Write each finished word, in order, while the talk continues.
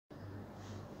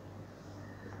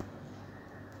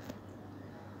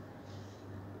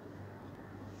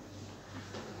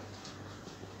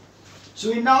So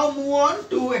we now move on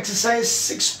to exercise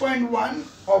 6.1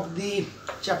 of the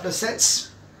chapter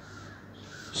sets.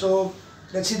 So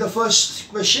let's see the first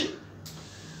question.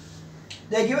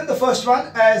 They are given the first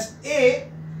one as A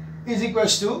is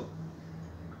equals to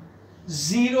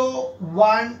 0,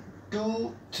 1,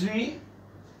 2, 3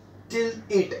 till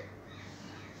 8.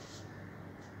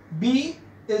 B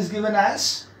is given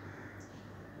as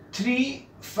 3,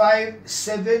 5,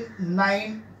 7,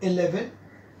 9, 11.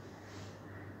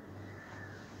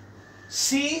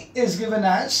 C is given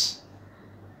as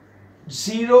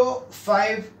 0,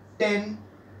 5, 10,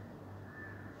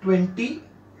 20.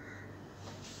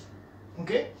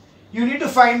 Okay. You need to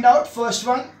find out first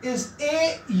one is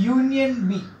A union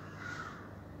B.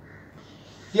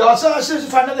 He also asks us to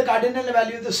find out the cardinal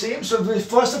value of the same. So we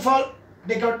first of all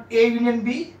take out A union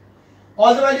B.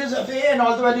 All the values of A and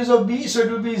all the values of B. So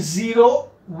it will be 0,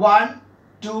 1,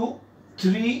 2,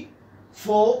 3,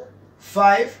 4,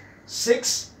 5,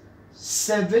 6,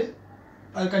 7.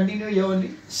 I'll continue here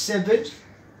only. 7,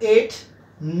 8,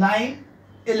 9,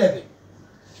 11.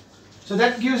 So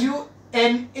that gives you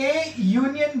an A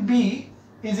union B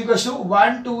is equals to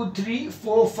 1, 2, 3,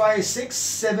 4, 5, 6,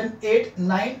 7, 8,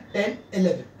 9, 10,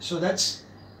 11. So that's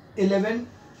 11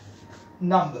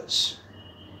 numbers.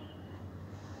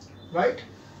 Right?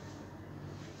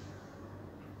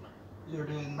 0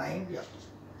 to 9,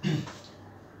 yeah.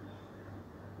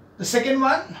 The second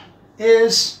one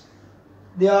is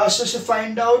they asked us to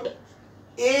find out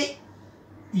A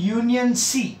union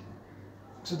C.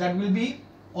 So that will be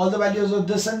all the values of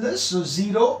this and this. So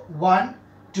 0, 1,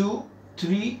 2,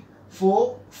 3,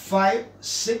 4, 5,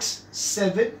 6,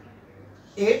 7,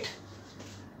 8,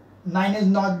 9 is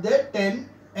not there, 10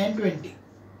 and 20.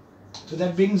 So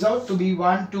that brings out to be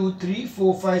 1, 2, 3,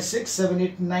 4, 5, 6, 7,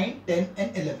 8, 9, 10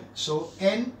 and 11. So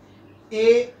N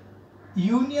A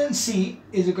union C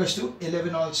is equals to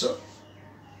 11 also.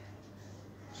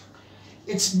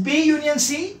 It's B union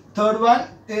C. Third one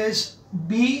is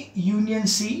B union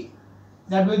C.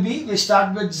 That will be, we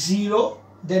start with 0,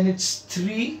 then it's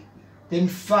 3, then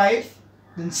 5,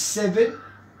 then 7,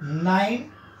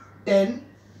 9, 10,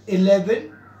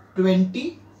 11,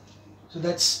 20. So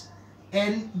that's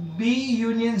NB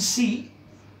union C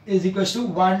is equals to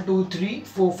 1, 2, 3,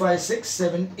 4, 5, 6,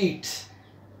 7, 8.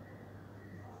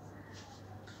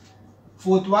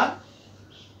 Fourth one.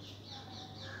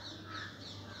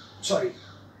 Sorry.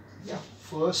 Yeah,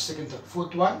 first, second, third.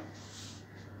 Fourth one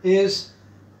is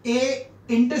A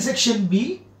intersection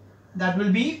B. That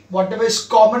will be whatever is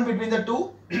common between the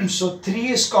two. So 3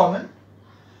 is common,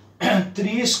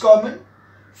 3 is common,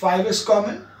 5 is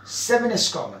common, 7 is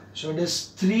common. So it is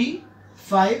 3,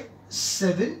 5,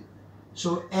 7.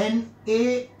 So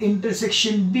NA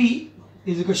intersection B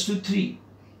is equals to 3.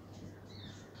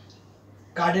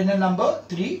 Cardinal number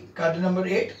 3, cardinal number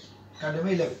 8, cardinal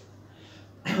number 11.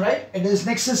 Right? It is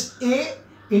next is A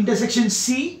intersection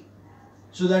C.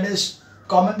 So that is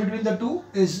common between the two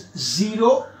is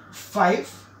 0,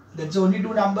 5. That's only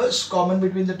two numbers common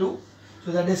between the two.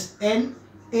 So that is N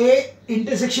A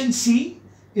intersection C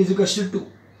is equals to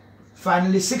 2.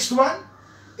 Finally, sixth one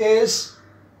is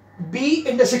B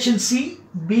intersection C.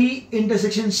 B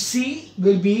intersection C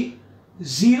will be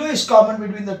 0 is common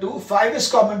between the two, 5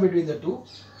 is common between the two.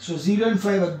 So 0 and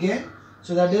 5 again.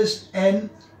 So that is N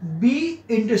B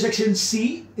intersection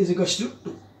C is equals to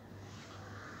 2.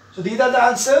 So these are the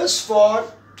answers for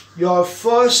your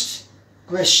first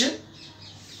question.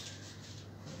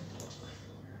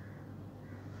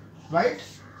 Right?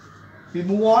 We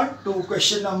move on to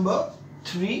question number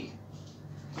 3.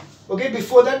 Okay,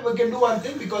 before that we can do one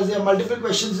thing because there are multiple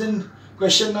questions in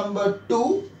question number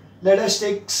 2. Let us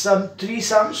take some 3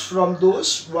 sums from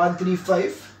those 1, 3,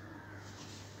 5.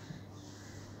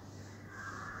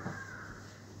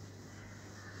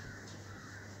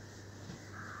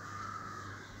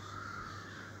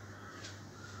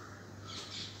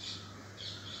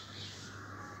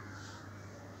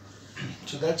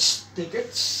 So let's take it.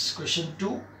 Question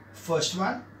 2, first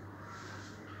one.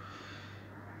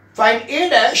 Find A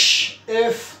dash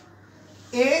if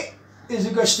A is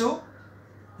equals to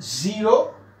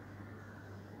 0,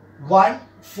 1,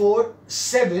 4,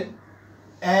 7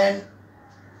 and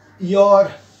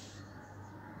your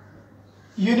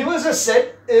universal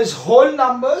set is whole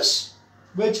numbers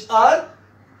which are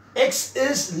x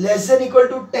is less than equal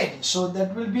to 10. So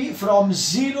that will be from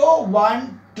 0,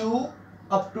 1, 2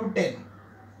 up to 10.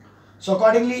 So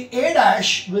accordingly A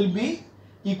dash will be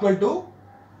equal to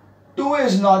 2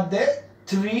 is not there,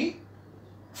 3,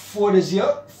 4 is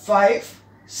here, 5,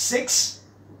 6,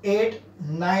 8,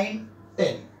 9,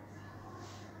 10.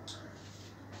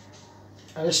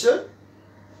 Understood?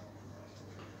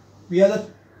 We have the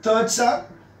third sum,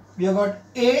 we have got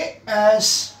A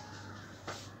as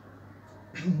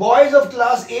boys of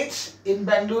class 8th in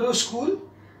Bangalore school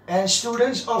and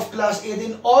students of class 8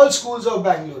 in all schools of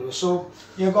Bangalore. So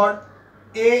you have got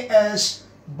A as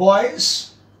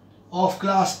boys of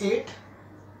class 8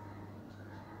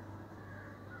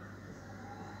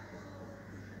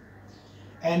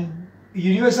 and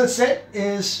universal set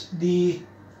is the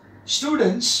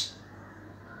students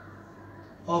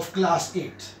of class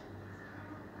 8.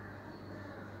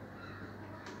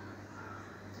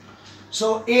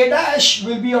 So A dash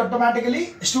will be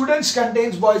automatically students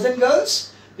contains boys and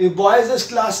girls. If boys is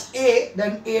class A,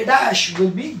 then A dash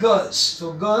will be girls.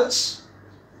 So girls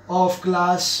of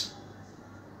class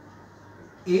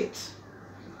 8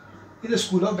 in the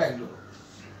school of Bangalore.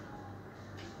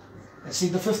 Let's see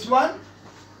the fifth one.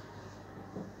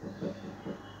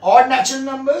 Odd natural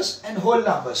numbers and whole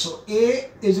numbers. So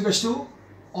A is equals to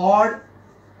odd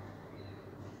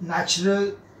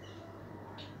natural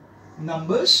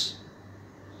numbers.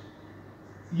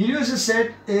 Universal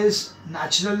set is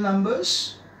natural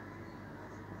numbers.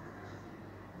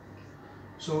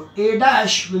 So A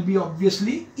dash will be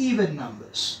obviously even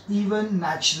numbers, even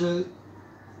natural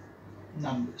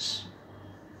numbers.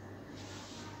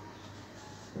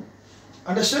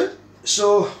 Understood?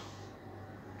 So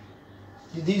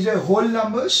these are whole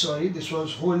numbers. Sorry, this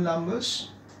was whole numbers.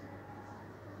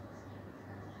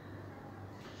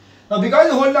 Now because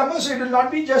the whole numbers, so it will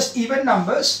not be just even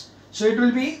numbers. So it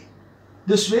will be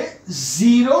this way,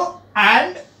 0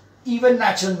 and even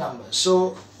natural numbers.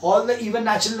 So all the even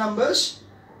natural numbers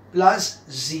plus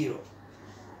 0.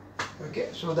 Okay,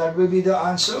 so that will be the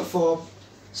answer for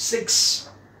 6.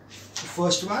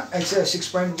 First one, actually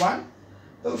 6.1,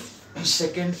 the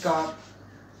second car.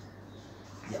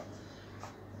 Yeah.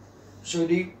 So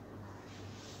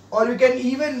or you can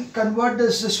even convert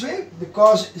this way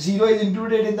because 0 is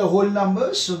included in the whole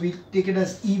numbers. So we take it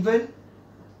as even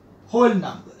whole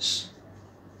numbers.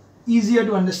 Easier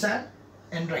to understand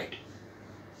and write.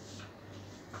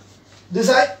 These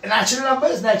are natural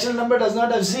numbers. Natural number does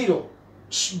not have 0.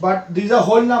 But these are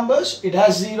whole numbers. It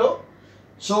has 0.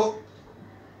 So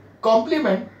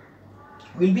complement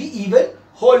will be even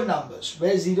whole numbers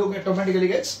where 0 automatically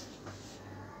gets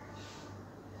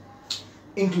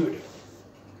included.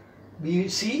 We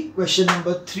see question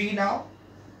number 3 now.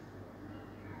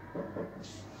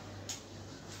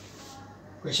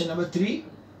 Question number 3.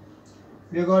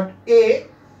 We have got A.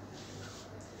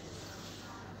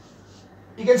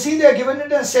 You can see they are given it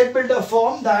in a set builder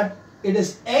form that it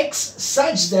is X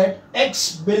such that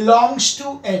X belongs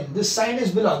to N. This sign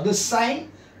is belong. This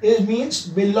sign means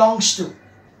belongs to.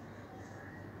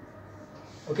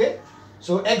 Okay.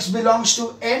 So X belongs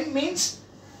to N means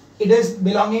it is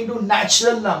belonging to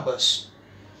natural numbers.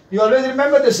 You always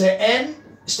remember this. N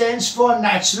stands for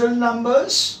natural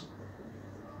numbers.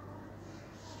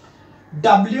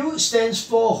 W stands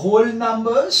for whole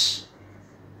numbers.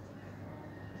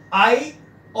 I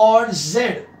or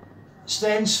Z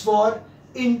stands for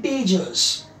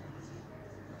integers.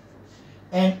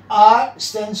 And R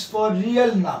stands for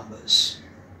real numbers.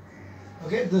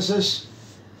 Okay, this is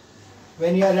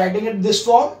when you are writing it this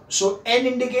form. So N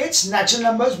indicates natural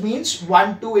numbers means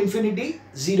 1 to infinity,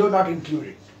 0 not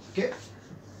included. Okay.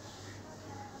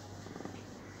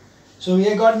 So we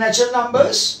have got natural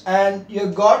numbers and you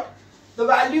have got the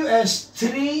value as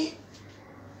 3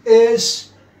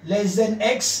 is less than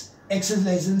X, X is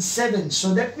less than 7.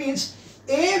 So that means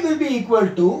A will be equal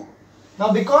to,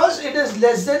 now because it is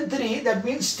less than 3, that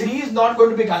means 3 is not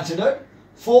going to be considered.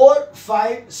 4,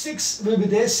 5, 6 will be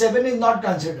there, 7 is not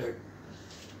considered.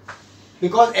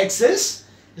 Because X is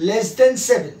less than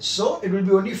 7. So it will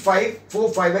be only 5, 4,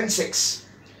 5 and 6.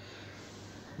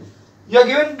 You are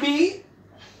given B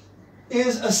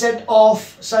is a set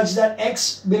of such that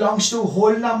X belongs to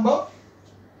whole number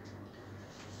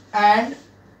and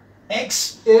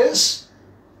X is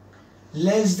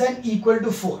less than equal to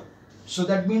 4. So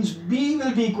that means B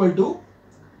will be equal to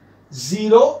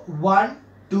 0, 1,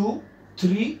 2,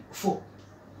 3, 4.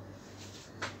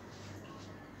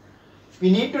 We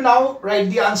need to now write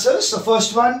the answers. The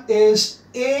first one is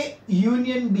A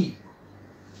union B.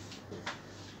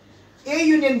 A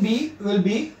union B will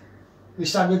be, we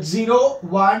start with 0,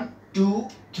 1, 2,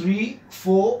 3,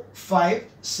 4, 5,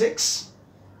 6.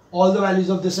 All the values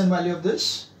of this and value of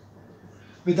this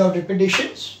without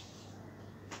repetitions.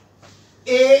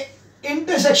 A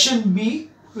intersection B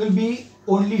will be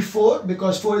only 4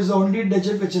 because 4 is the only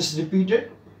digit which is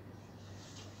repeated.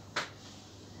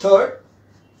 Third,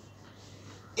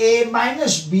 A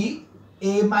minus B.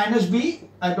 A minus B,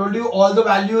 I told you all the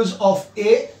values of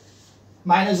A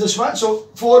minus this one. So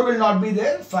 4 will not be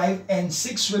there. 5 and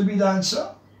 6 will be the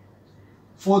answer.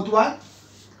 Fourth one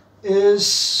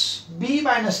is B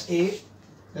minus A.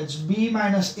 That's B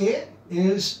minus A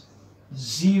is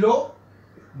 0,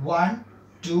 1,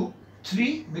 2,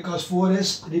 3 because 4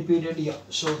 is repeated here.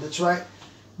 So that's why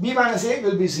B minus A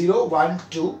will be 0, 1,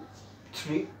 2,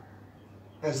 3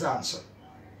 as the answer.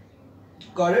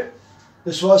 Got it?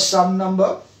 This was sum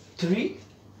number 3.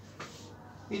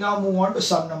 We now move on to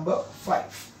sum number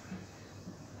 5.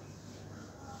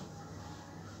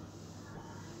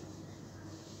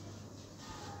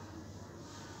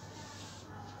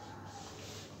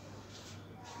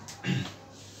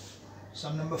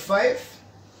 Sum number 5.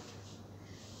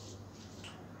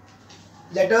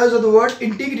 Letters of the word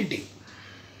integrity.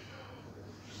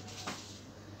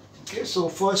 Okay, so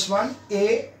first one,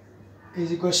 A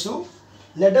is equals to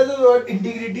letters of the word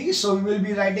integrity. So we will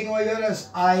be writing over here as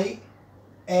I,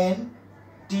 N,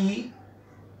 T,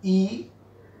 E,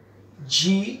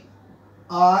 G,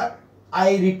 R,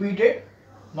 I repeated,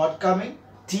 not coming,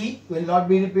 T will not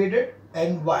be repeated,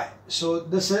 and Y. So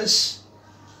this is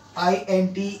I,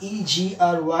 N, T, E, G,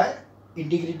 R, Y,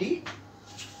 integrity.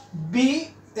 B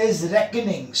is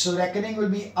reckoning. So reckoning will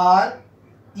be R,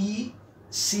 E,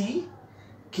 C,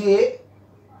 K,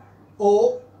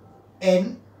 O,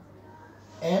 N,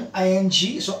 and I, N,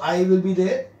 G. So I will be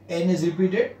there, N is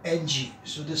repeated, and G.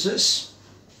 So this is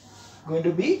going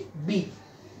to be B.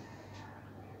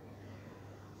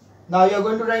 Now you are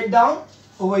going to write down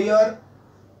over here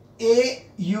A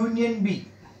union B.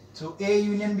 So A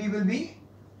union B will be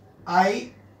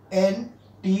I, N,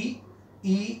 T,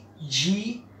 E,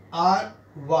 G, R,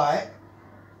 Y.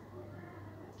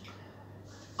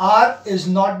 R is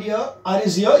not here. R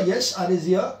is here. Yes, R is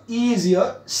here. E is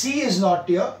here. C is not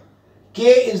here. K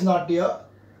is not here.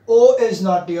 O is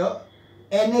not here.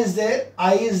 N is there.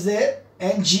 I is there.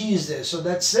 And G is there. So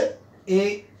that's it.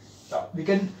 A.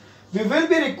 We will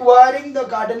be requiring the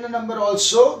cardinal number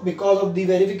also because of the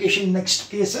verification next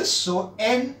cases. So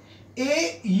N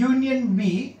A union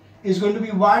B is going to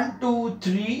be 1, 2,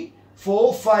 3,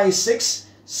 4, 5, 6,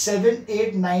 7,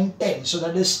 8, 9, 10. So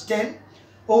that is 10.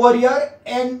 Over here,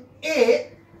 NA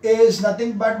is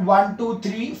nothing but 1, 2,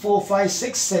 3, 4, 5,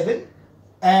 6, 7.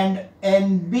 And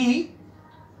NB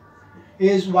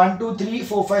is 1, 2, 3,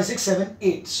 4, 5, 6, 7,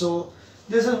 8. So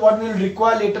this is what we will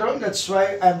require later on. That's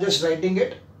why I am just writing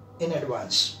it in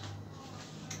advance.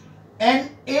 And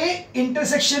A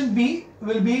intersection B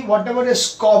will be whatever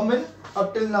is common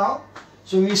up till now.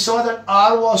 So we saw that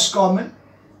R was common,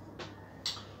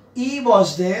 E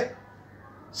was there,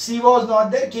 C was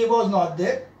not there, K was not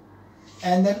there,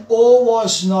 and then O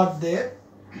was not there.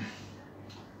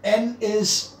 N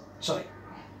is, sorry,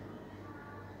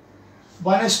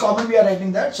 1 is common, we are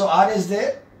writing that. So R is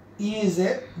there, E is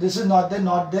there, this is not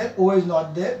there, O is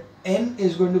not there, N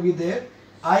is going to be there,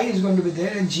 I is going to be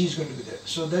there, and G is going to be there.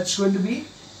 So that's going to be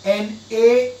N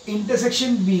A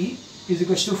intersection B is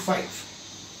equals to 5.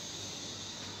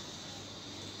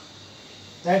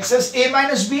 That says A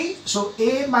minus B. So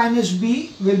A minus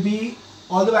B will be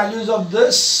all the values of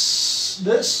this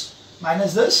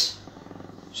minus this.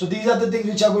 So these are the things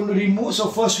which are going to remove. So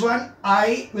first one,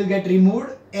 I will get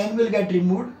removed, N will get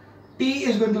removed, T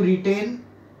is going to retain,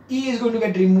 E is going to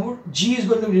get removed, G is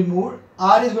going to be removed,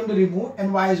 R is going to remove,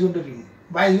 and Y is going to remove.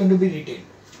 Y is going to be retained.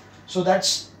 So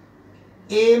that's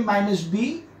A minus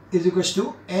B is equals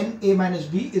to N A minus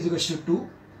B is equals to 2.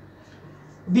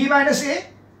 B minus A,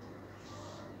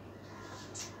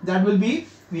 that will be,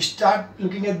 we start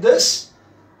looking at this,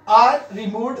 R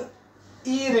removed,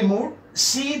 E removed,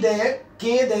 C there,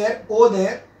 K there, O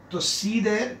there. So C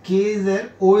there, K is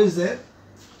there, O is there.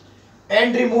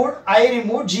 N removed, I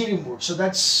removed, G removed. So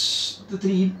that's the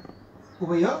 3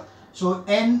 over here. So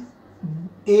N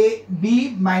A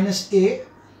B minus A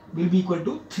will be equal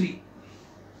to 3.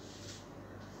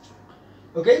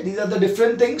 Okay, these are the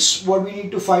different things what we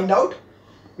need to find out.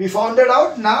 We found it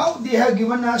out. Now they have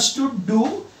given us to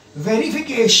do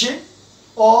verification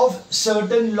of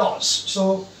certain laws.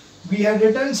 So we had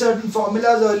written certain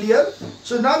formulas earlier.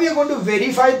 So now we are going to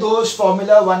verify those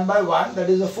formula one by one. That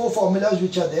is the 4 formulas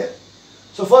which are there.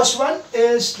 So first one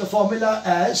is the formula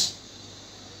as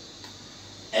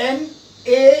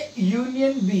NA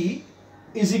union B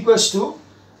is equals to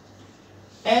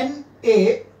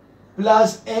NA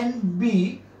plus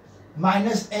NB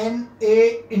minus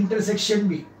NA intersection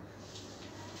B.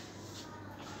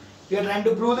 We are trying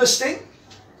to prove this thing.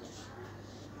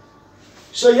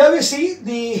 So here we see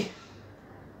the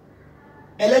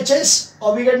LHS,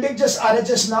 or we can take just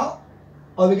RHS now,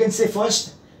 or we can say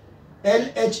first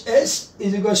LHS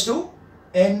is equals to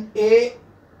NA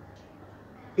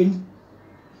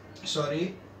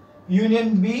sorry,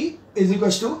 union B is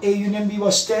equals to A union B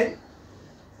was 10.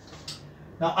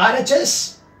 Now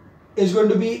RHS is going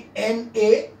to be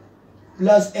NA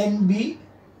plus NB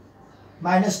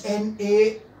minus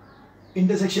NA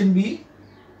intersection B.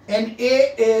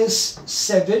 NA is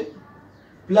 7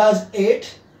 plus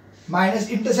 8 minus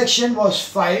intersection was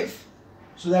 5.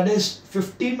 So that is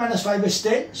 15 minus 5 is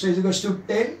 10. So is equals to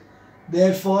 10.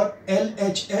 Therefore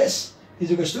LHS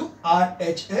is equals to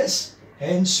RHS.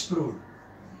 Hence proved.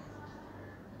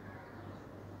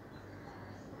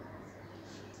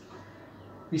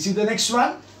 We see the next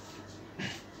one.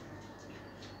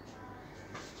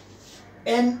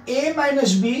 NA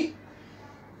minus B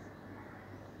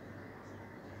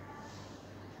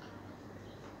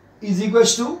is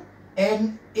equals to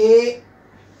NA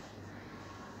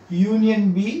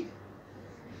union B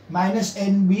minus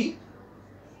NB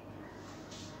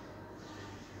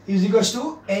is equals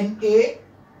to NA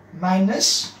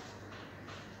minus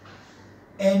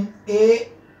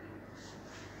NA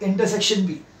intersection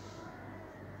B.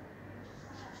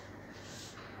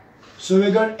 So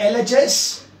we got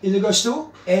LHS is equals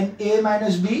to NA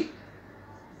minus B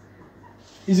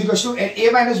is equals to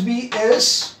NA minus B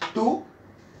is 2.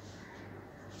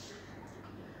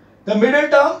 The middle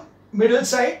term, middle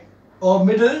side or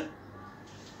middle,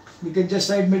 we can just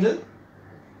write middle.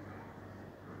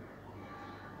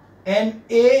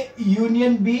 NA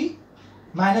union B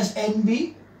minus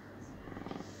NB.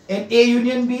 NA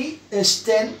union B is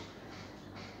 10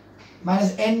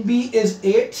 minus NB is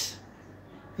 8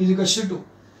 is equals to 2.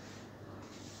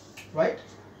 Right?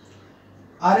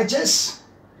 RHS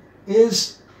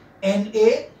is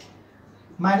NA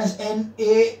minus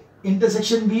NA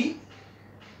intersection B.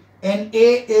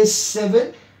 NA is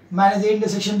 7 minus A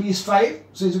intersection B is 5.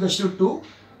 So it's equals to 2.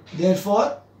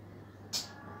 Therefore,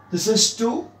 this is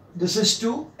 2, this is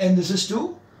 2 and this is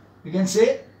 2. We can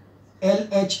say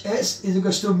LHS is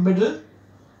equals to middle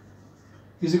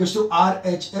is equals to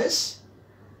RHS.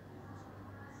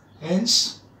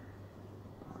 Hence,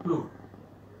 proved.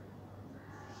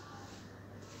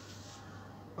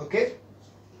 Okay.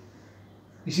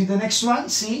 You see the next one,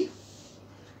 C.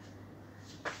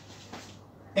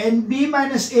 NB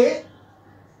minus A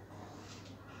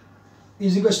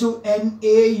is equals to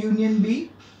NA union B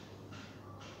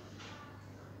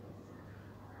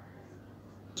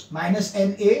minus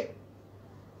NA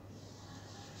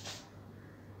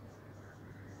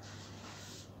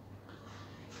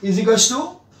is equals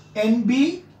to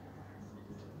NB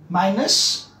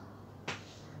minus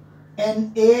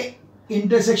NA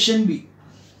intersection B.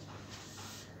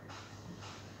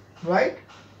 Right?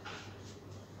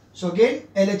 So again,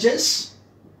 LHS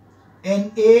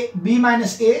NA B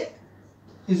minus A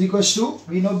is equals to,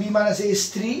 we know B minus A is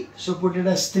 3, so put it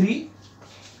as 3.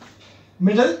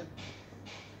 Middle,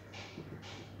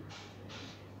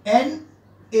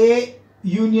 NA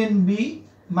union B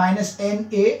minus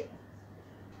NA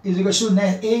is equals to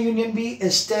A union B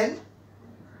is 10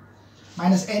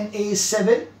 minus NA is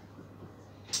 7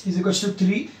 is equals to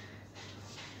 3.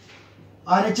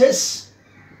 RHS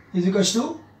is equals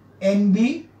to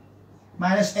NB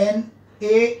minus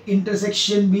NA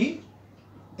intersection B.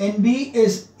 NB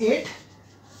is 8.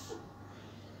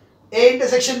 A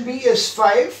intersection B is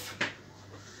 5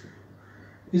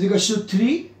 is equals to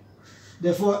 3.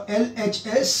 Therefore,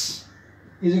 LHS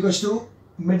is equals to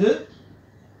middle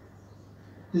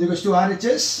is equals to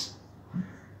RHS.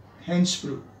 Hence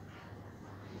proved.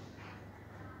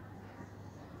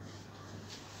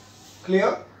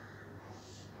 Clear?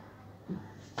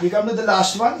 We come to the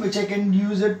last one, which I can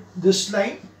use it this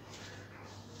line.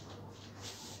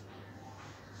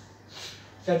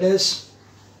 That is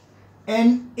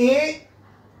NA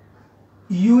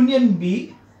union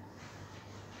B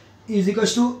is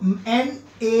equals to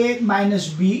NA minus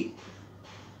B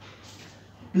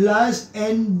plus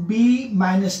NB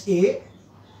minus A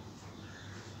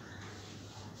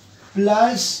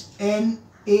plus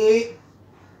NA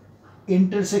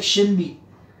intersection B.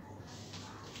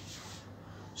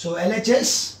 So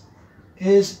LHS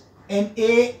is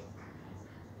NA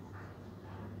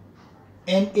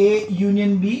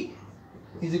union B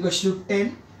is equals to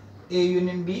 10. A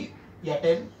union B, yeah,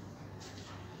 10.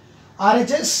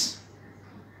 RHS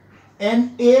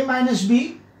NA minus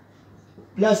B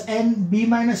plus NB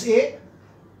minus A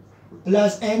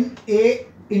plus NA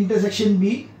intersection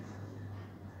B.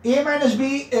 A minus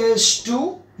B is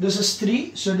 2. This is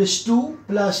 3. So this 2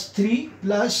 plus 3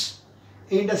 plus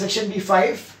A intersection B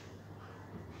 5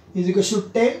 is equals to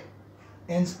 10.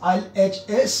 Hence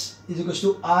LHS is equals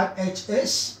to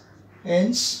RHS.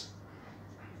 Hence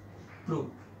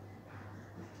proved.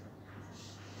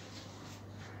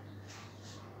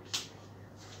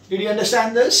 Did you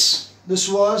understand this? This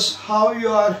was how you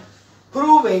are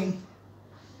proving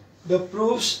the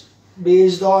proofs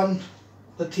based on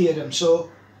the theorem. So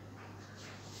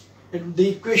the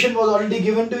equation was already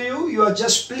given to you. You are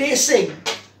just placing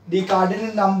the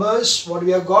cardinal numbers what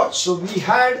we have got. So we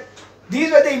had,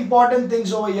 these were the important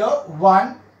things over here: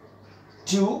 1,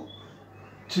 2,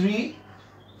 3,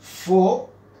 4,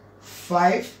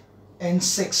 5 and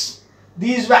 6.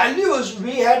 These values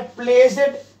we had placed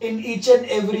it in each and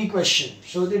every question.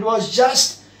 So it was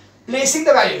just placing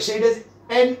the value. So it is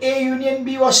NA union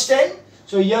B was 10.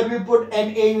 So here we put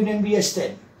NA union B as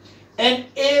 10.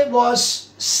 NA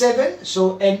was 7.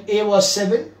 So NA was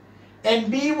 7.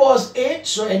 NB was 8.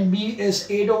 So NB is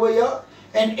 8 over here.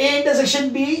 And A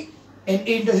intersection B, and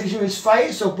A intersection is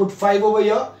 5. So put 5 over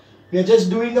here. We are just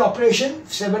doing the operation.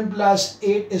 7 plus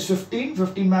 8 is 15.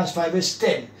 15 minus 5 is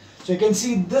 10. So you can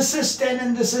see this is 10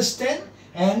 and this is 10.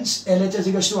 Hence LHS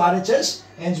equals to RHS.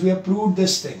 Hence we have proved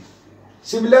this thing.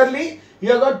 Similarly,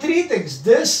 you have got three things: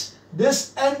 this,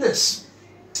 this and this.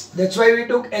 That's why we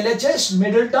took LHS,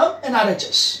 middle term and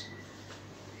RHS.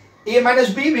 A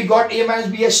minus B, we got A minus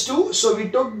B as 2. So we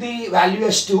took the value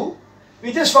as 2.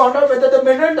 We just found out whether the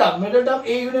middle term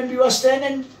A union B was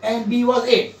 10 and B was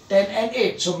 8. 10 and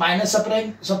 8. So minus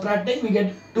subtracting, we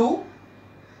get 2.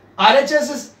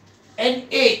 RHS is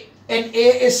NA. NA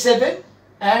is 7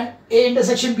 and A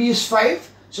intersection B is 5.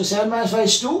 So 7 minus 5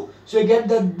 is 2. So you get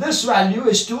that this value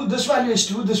is 2, this value is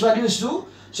 2, this value is 2.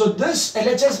 So this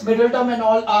LHS, middle term and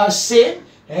all are same,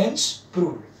 hence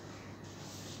proved.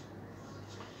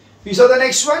 We saw the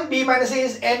next one. B minus A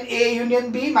is NA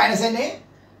union B minus NA.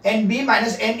 NB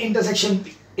minus N intersection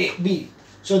B.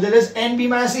 So there is NB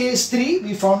minus A is 3.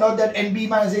 We found out that NB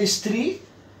minus A is 3.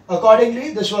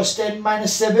 Accordingly, this was 10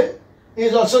 minus 7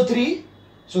 is also 3.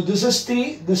 So this is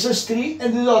 3, this is 3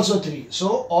 and this is also 3.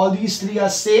 So all these three are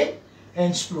same,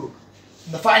 hence proved.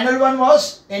 The final one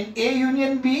was NA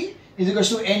union B is equals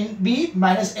to NB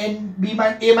minus NB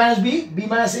minus A minus B, B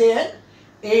minus A and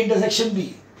A intersection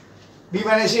B. B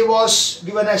minus A was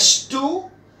given as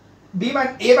 2,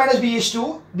 A minus B is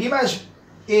 2, B minus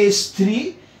A is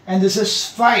 3 and this is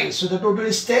 5. So the total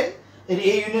is 10 and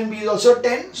A union B is also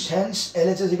 10, hence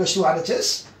LHS equals to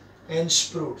RHS, hence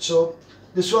proved. So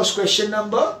this was question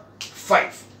number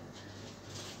 5.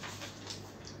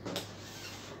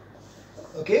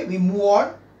 Okay, we move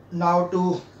on now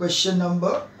to question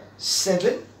number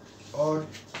 7, or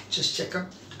just check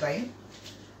up the time.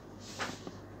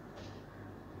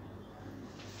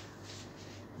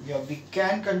 Yeah, we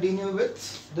can continue with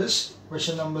this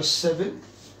question number 7.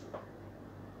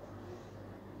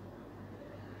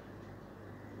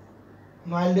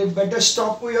 Now I'll better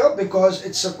stop here because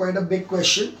it's quite a big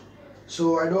question.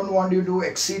 So I don't want you to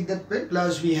exceed that bit.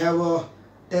 Plus we have a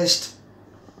test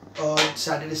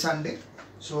Saturday, Sunday.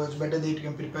 So it's better that you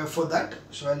can prepare for that.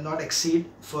 So I'll not exceed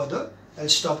further. I'll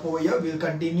stop over here. We'll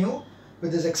continue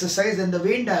with this exercise and the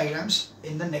Venn diagrams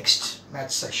in the next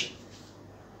math session.